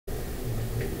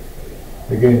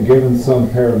Again, given some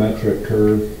parametric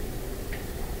curve,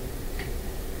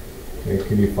 okay,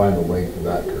 can you find the length of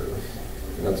that curve?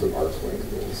 And that's what arc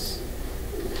length is.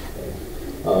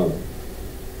 Okay.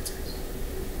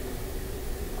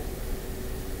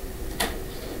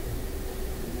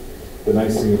 The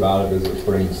nice thing about it is it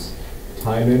brings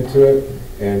time into it,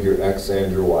 and your x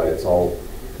and your y. It's all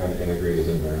kind of integrated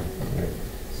in there. Right?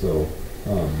 So,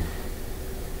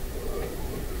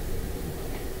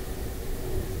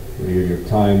 you have your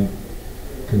time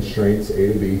constraints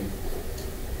A to B,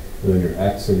 and then your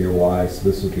x and your y. So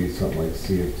this would be something like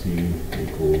C of t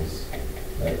equals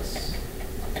x,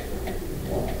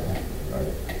 y,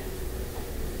 right?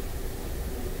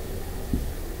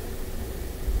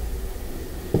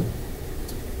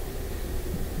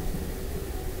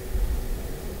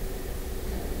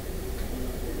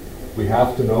 We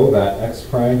have to know that x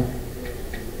prime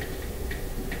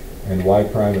and y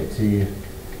prime at t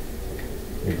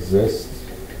exist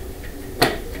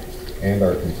and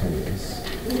are continuous.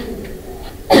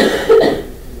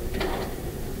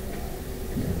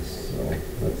 And so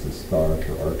that's a star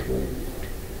for arc length.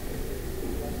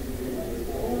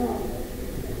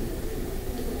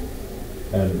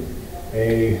 And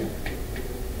A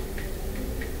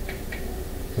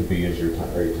to B is your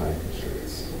time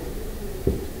constraints.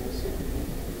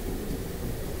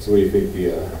 So what do you think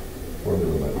the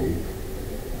formula might be?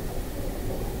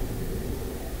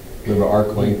 Remember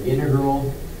arc length?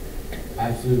 Integral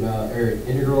absolute value, or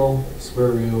integral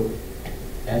square root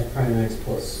f prime x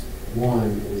plus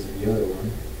 1 is the other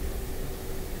one.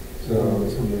 So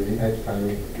it's going to be x prime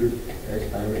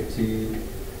at t,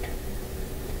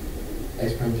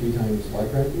 x prime t times y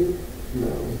prime t?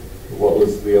 No. What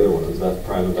was the other one? Was f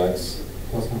prime of x?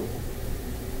 Plus 1.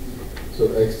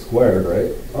 So x squared,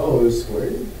 right? Oh, it was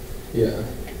squared? Yeah.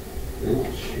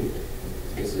 Shoot.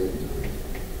 Yes, it is.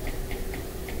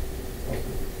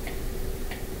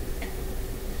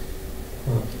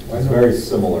 It's very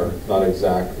similar, not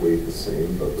exactly the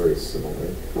same, but very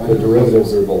similar. The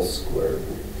derivatives are both squared.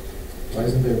 Why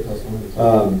isn't there a plus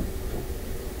 1?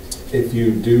 If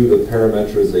you do the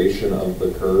parametrization of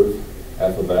the curve,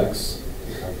 f of x,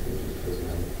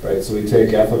 right, so we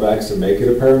take f of x and make it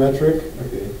a parametric,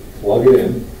 plug it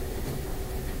in,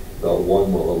 the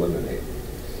 1 will eliminate,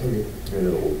 and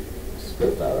it'll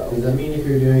spit that out. Does that mean if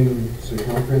you're doing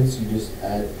circumference, you just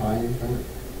add pi in front?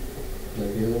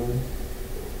 Like the other one?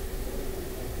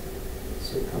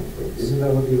 Circumference. Isn't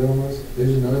that what the other one was?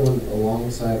 There's another one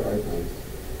alongside arc length.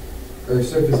 Or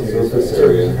surface area. Surface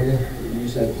area. You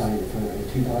said pi in front,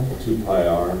 right? 2 pi? 2 pi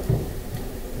r.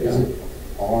 Is it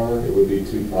r? It would be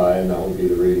 2 pi, and that would be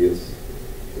the radius.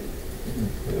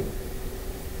 Yeah.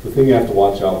 The thing you have to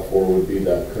watch out for would be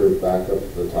that curve back up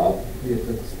to the top. Yeah,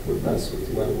 that's would mess with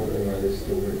you. I'm wondering why this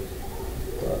still works.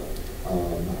 But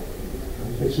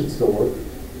it should still work.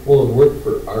 Well, it worked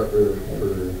for art or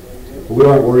for. We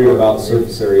aren't worried about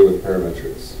surface area with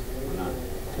parametrics. We're not.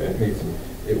 Okay.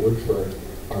 It worked for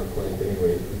arc length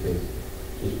anyway, because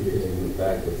just because you loop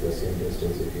back, it's the same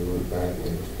distance if you loop back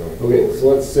and just going Okay, forward. so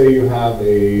let's say you have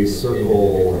a At a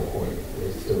circle. different point,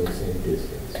 it's still the same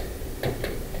distance.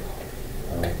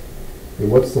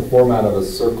 What's the format of a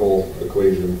circle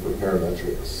equation for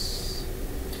parametrics?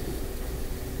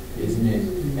 Isn't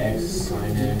it x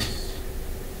sine x,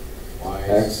 y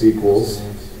X equals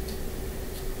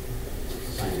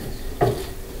sine x?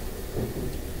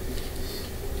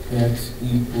 X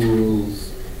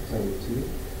equals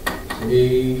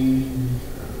A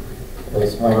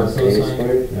plus R minus a cosine.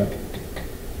 squared. Yep.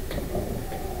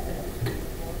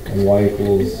 And y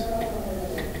equals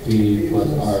B plus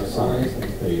R sine.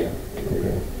 There you go.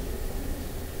 okay.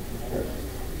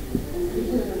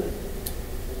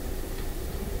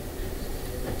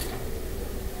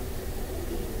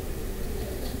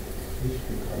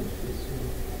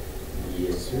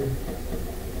 Yes, sir.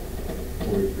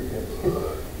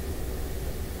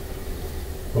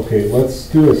 Okay, let's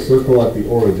do a circle at the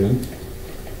origin.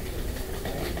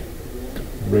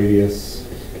 Radius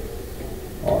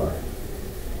r.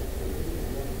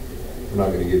 I'm not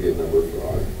going to give you a number for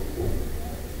r.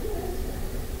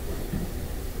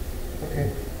 Okay.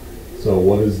 So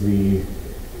what is the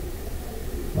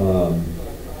I thought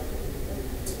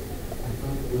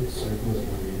what circle is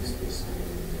what makes the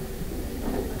sine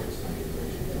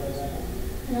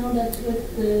equation? No, that's with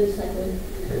the cycloid.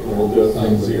 and we'll do it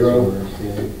from 0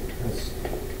 Yeah, that's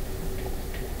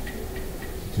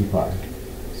 2 pi.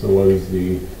 So what is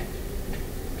the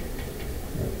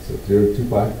so 0 to 2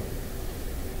 pi?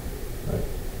 Right.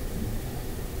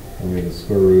 I'm going to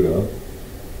square root of.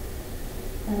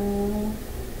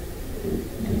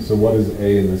 So what is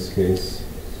a in this case?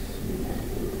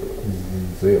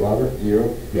 Say it louder.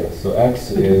 0? Yeah, so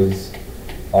x is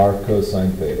r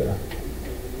cosine theta.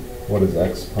 What is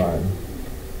x prime?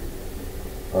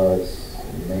 It's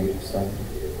negative sine.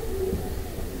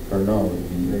 Or no, it would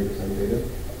be Negative sine theta.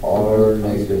 r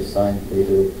negative sine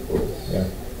theta plus. Yeah.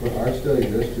 Would R still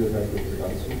exist to affect the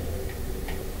constant?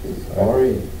 Is r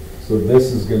a So this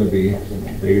is going to be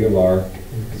negative r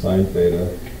sine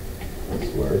theta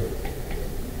squared.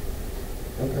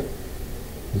 Okay.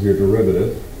 Is your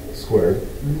derivative squared.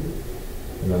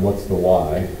 And then what's the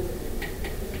y?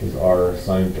 Is r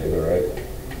sine theta, right?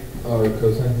 R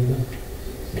cosine theta?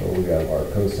 So we got r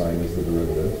cosine is the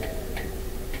derivative.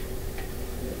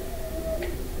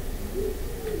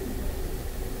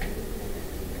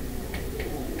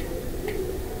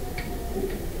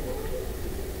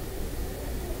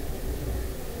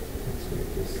 Let's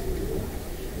make this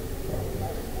the problem.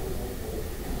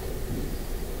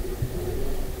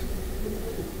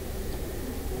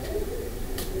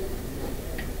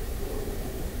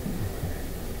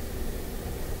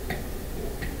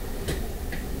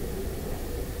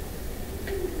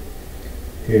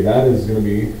 Okay, that is going to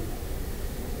be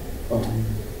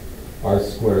r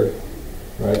squared,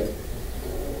 right?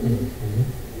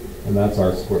 And that's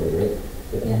r squared, right?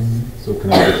 Yes. So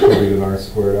can I distribute an r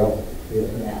squared out? Yeah.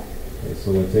 Yeah. Okay,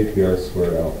 so I'm going to take the r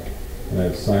squared out. And I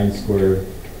have sine squared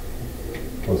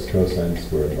plus cosine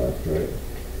squared left, right?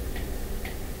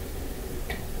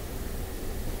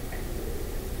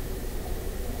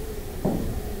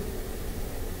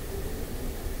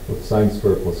 What's sine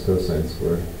squared plus cosine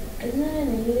squared? Isn't that a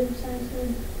negative sine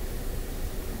squared?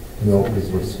 No, because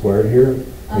we're squared here, takes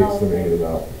the okay. negative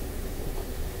out.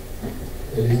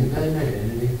 Isn't that an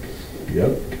identity?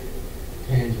 Yep.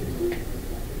 Tangent.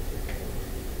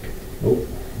 Nope.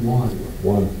 1.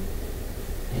 1.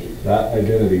 Hey. That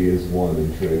identity is 1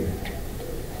 in trig.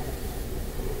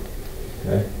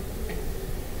 Okay?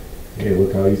 Hey,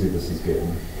 look how easy this is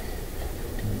getting.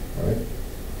 Alright?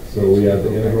 So we have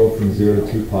the integral from 0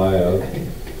 to 2 pi of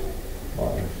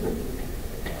r.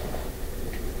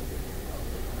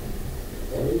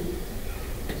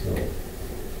 So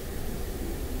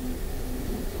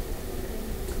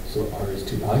So R is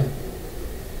 2 pi?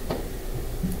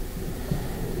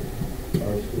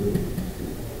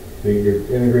 then you're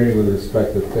integrating with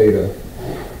respect to theta.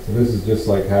 So this is just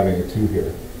like having a 2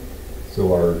 here.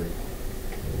 So our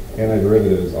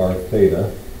antiderivative is r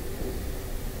theta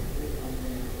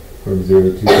from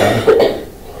 0 to 2 pi.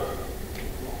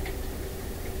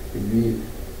 Could be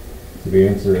So the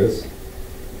answer is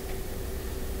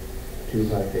 2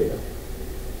 pi theta.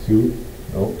 2,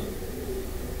 nope,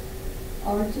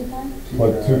 R 2 pi?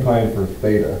 plug 2 pi in for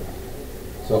theta,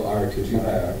 So R 2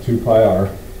 pi R. 2 pi r.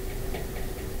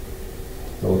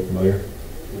 Does that look familiar?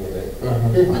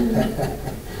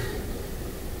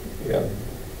 Yeah.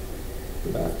 The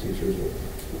math teachers will.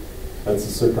 That's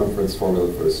the circumference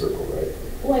formula for a circle, right?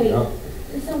 Wait, Yeah.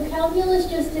 so calculus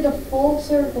just did a full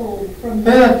circle from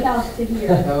here calc to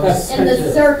here in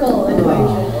the circle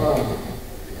equation.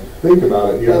 Think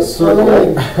about it, you have a circle.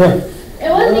 It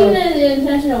wasn't even an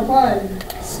intentional pun.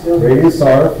 Radius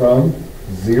r from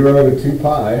 0 to 2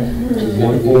 pi is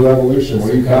 1 full revolution.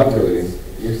 What are you calculating?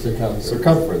 Your circumference.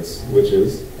 Circumference, which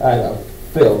is I know.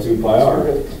 Phil. 2 pi r.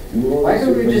 Why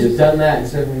could we just done that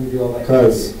instead of we do all that?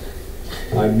 Because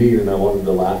I'm mean and I wanted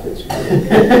to laugh at you.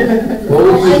 What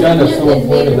would you have done if I someone think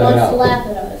pointed David that wants to out? laugh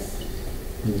at us.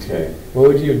 Okay. What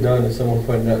would you have done if someone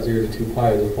pointed out 0 to 2 pi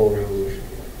as a whole revolution?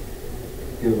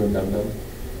 You would have done dum-dum.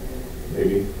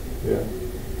 Maybe, yeah.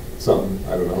 Something, I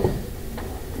don't know.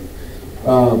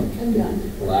 I'm done.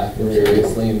 Laughed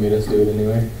furiously and made us do it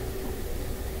anyway.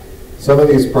 Some of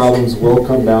these problems will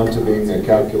come down to being a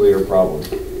calculator problem.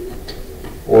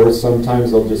 Or sometimes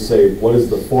they'll just say, what is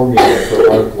the formula for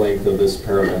arc length of this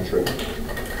parametric?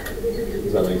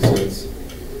 Does that make sense?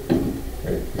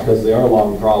 Okay. Because they are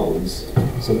long problems,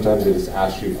 sometimes they just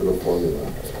ask you for the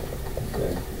formula.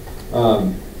 Okay.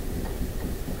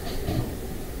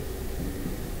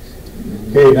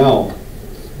 Okay, now.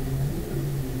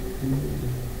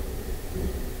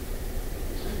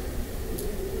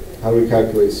 How do we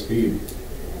calculate speed?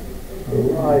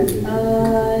 Isn't it,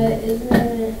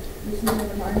 this is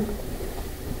hard.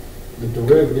 The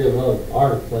derivative of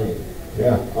arc length.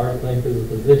 Yeah, Arc length is a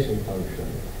position function.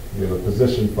 we have a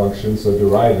position function, so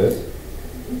derive it.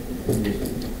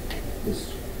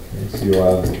 So you'll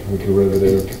have a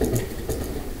derivative.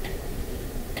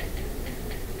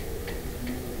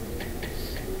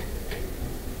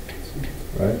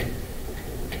 Right?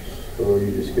 So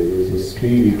you just get rid So of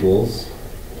speed equals.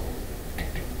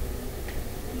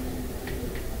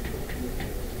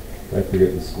 I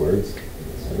forget the squares.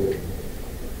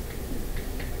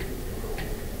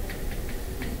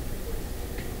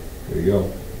 There you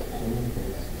go.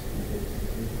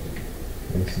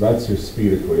 And so that's your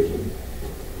speed equation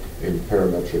in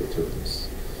parametric terms.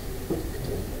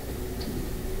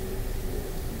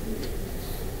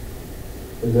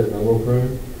 Is that double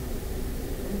prime?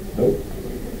 Nope.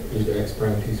 Just x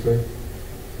prime t squared?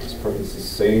 This part is the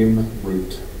same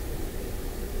root.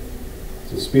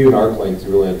 So speed and arc length,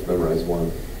 you really have to memorize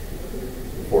one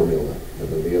formula, and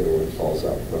then the other one falls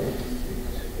out from it.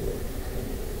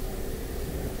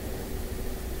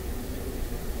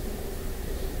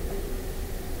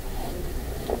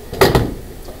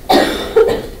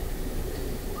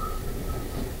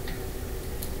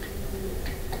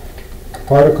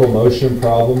 Particle motion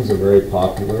problems are very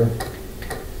popular.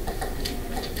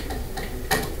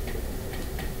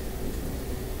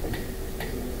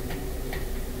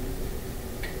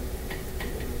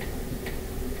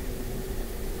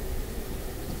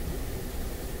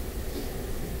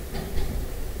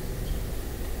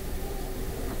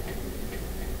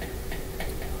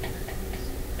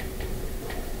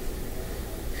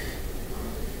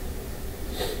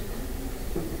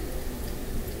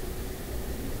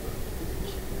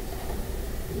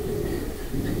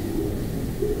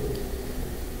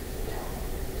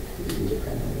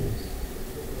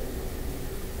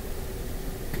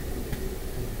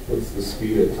 What's the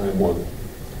speed at time 1?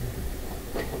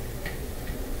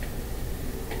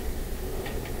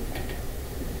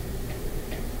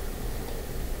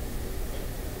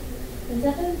 Is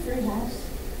that in 3/2?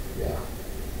 Yeah.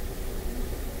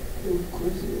 Of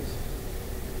course it is.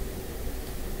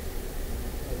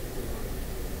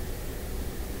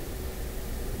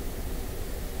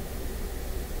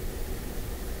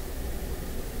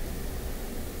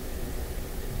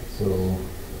 So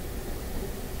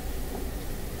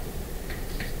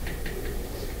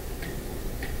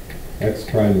x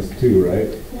prime is 2, right?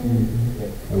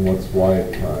 Mm-hmm. And what's y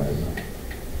prime?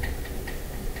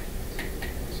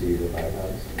 C to the 5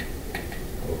 halves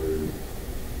over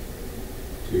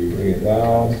 2. Bring it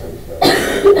down.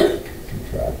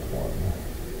 Subtract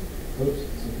 1. Oops.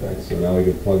 Okay, so now we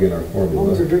can plug in our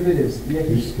formula. Oh, derivatives.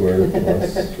 2 squared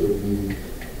plus So it would be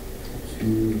 2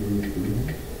 root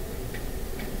 3.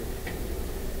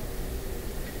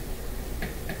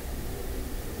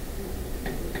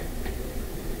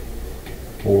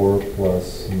 four plus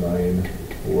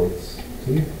 9/4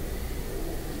 t.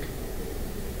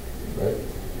 Right?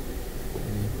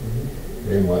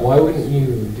 And what? Why wouldn't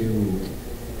you do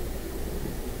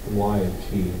y of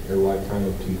t, or y prime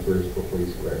of t first before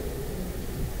you square it?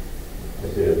 I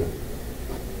did.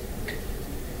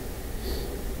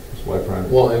 Just y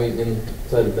prime. Well, I mean,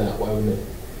 inside of that, why wouldn't it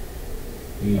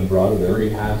be I brought it in. 3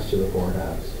 halves to the 4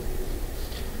 halves?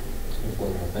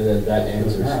 And then that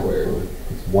answer squared,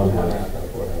 It's 1/2.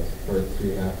 or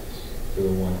 3 halves to the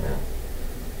 1/2.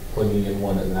 Plugging in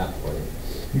 1 at that point.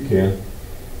 You can.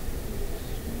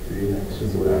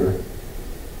 Doesn't matter.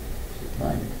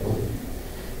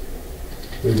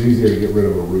 It's easier to get rid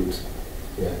of a root.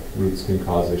 Yeah. Roots can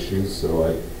cause issues, so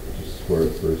I just square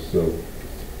it first. So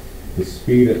the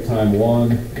speed at time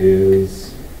 1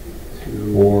 is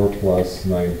 4 plus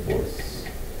 9/4.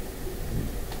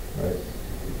 Right?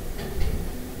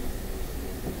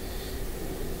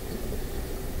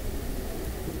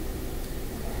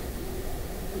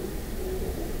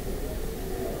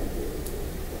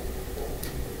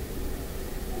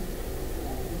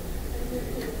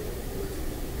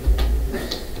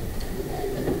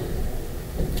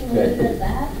 Can we leave it at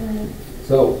that, or?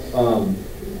 So,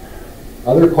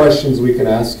 other questions we can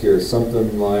ask here,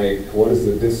 something like, what is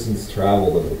the distance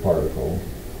traveled of the particle?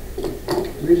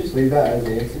 Do we just leave that as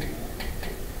the answer?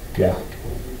 Yeah.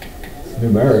 It's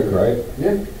numeric, right?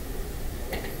 Yeah.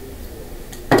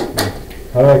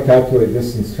 How do I calculate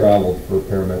distance traveled for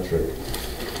parametric?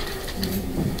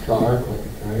 The arc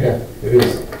length, right? Yeah, it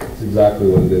is. It's exactly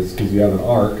what it is, because you have an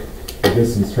arc, the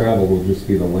distance traveled will just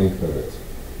be the length of it.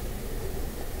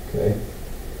 Okay?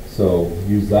 So,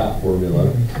 use that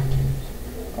formula.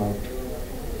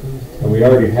 And we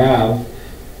already have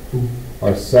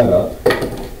our setup,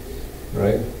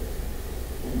 right?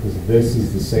 Because this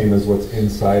is the same as what's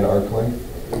inside arc length.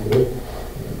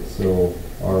 So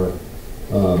our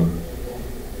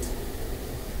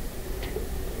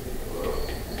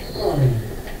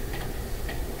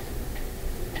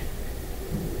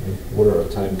what are our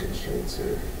time constraints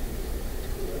here?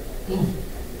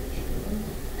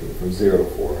 Okay, from 0 to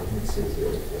 4. Let's say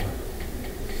 0 to 4.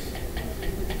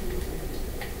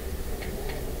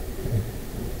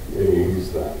 Maybe use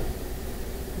that.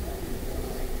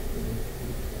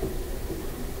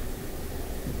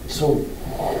 So,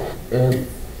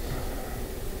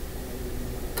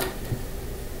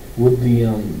 would the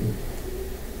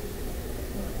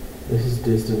This is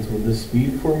distance. Would the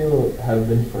speed formula have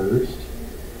been first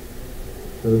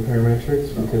for the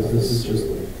parametrics? Because this is just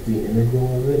the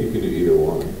integral of You it. can do either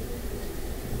one.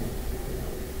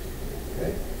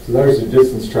 Okay, so there's your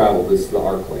distance traveled, this is the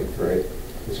arc length, right?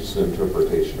 It's just an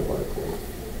interpretation of arc length.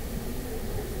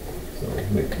 So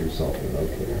make yourself a note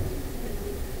there.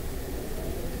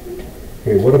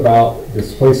 Okay, what about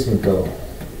displacement though?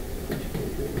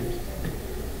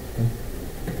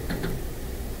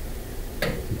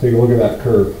 Take a look at that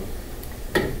curve.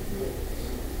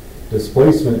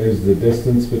 Displacement is the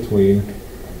distance between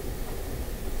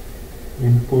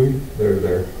Endpoint.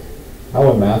 there.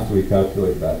 How in math do we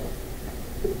calculate that?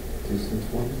 Distance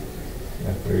one?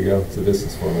 Yeah, there you go. It's a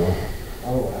distance formula.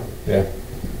 Oh, wow. Yeah.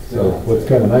 So what's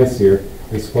kind of nice here,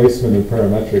 displacement in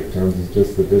parametric terms is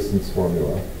just the distance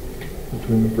formula.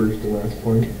 Between the first and last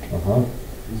point. Uh-huh.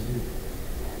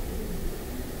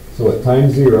 So at time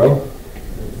 0,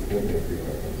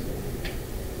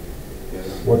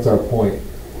 what's our point?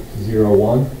 0,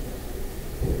 1.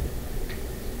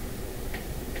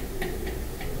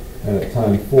 And at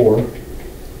time 4,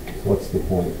 what's the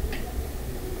point?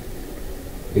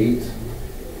 8,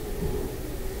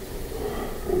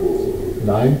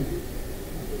 9.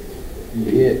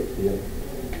 Yeah.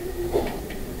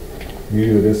 You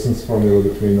do the distance formula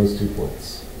between those 2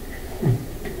 points.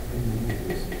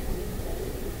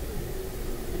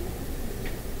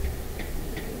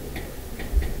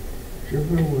 Do you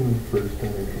remember when we first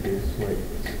time introduced like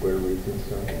square roots and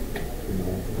stuff?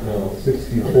 No.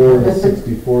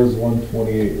 64 is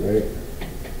 128, right?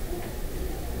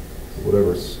 So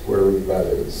whatever square root that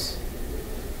is.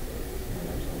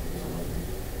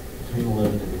 Between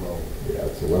 11 and 12. Yeah,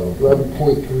 it's 11.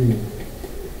 11.3.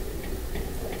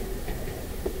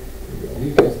 Did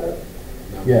you guess that?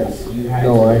 No, Yes. You had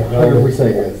No, I to.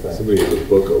 100% guessed that. Somebody has a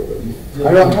book open.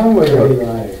 I don't have my Pretty book.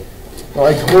 liar. Oh,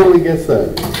 I totally guessed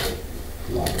that.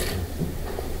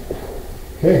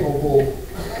 Okay.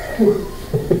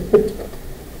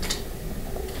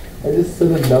 I just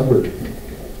said a number.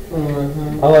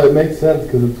 Oh, it makes sense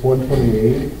because it's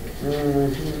 128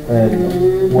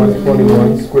 and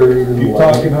 121 square root is Keep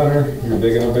 11. talking, Hunter. You're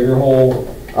digging a bigger hole.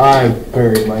 I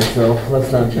buried myself.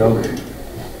 Let's not joke.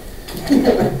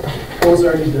 Holes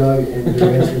already dug and the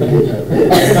rest of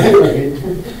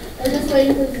We're just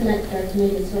waiting for the cement truck to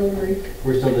make its delivery.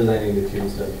 We're still designing the tune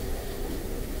stuff.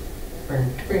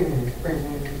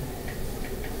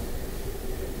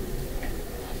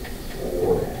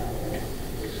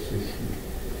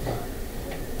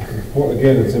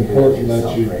 Again, it's important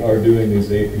that you are doing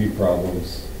these AP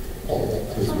problems.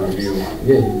 Just review.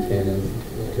 Yeah, you can.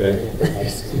 Okay.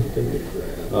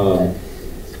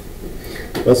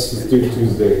 Let's just do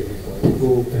Tuesday.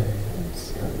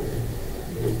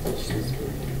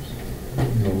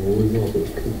 No, what was all those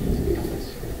cookies we ate?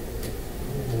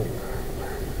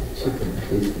 Chicken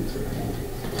biscuits.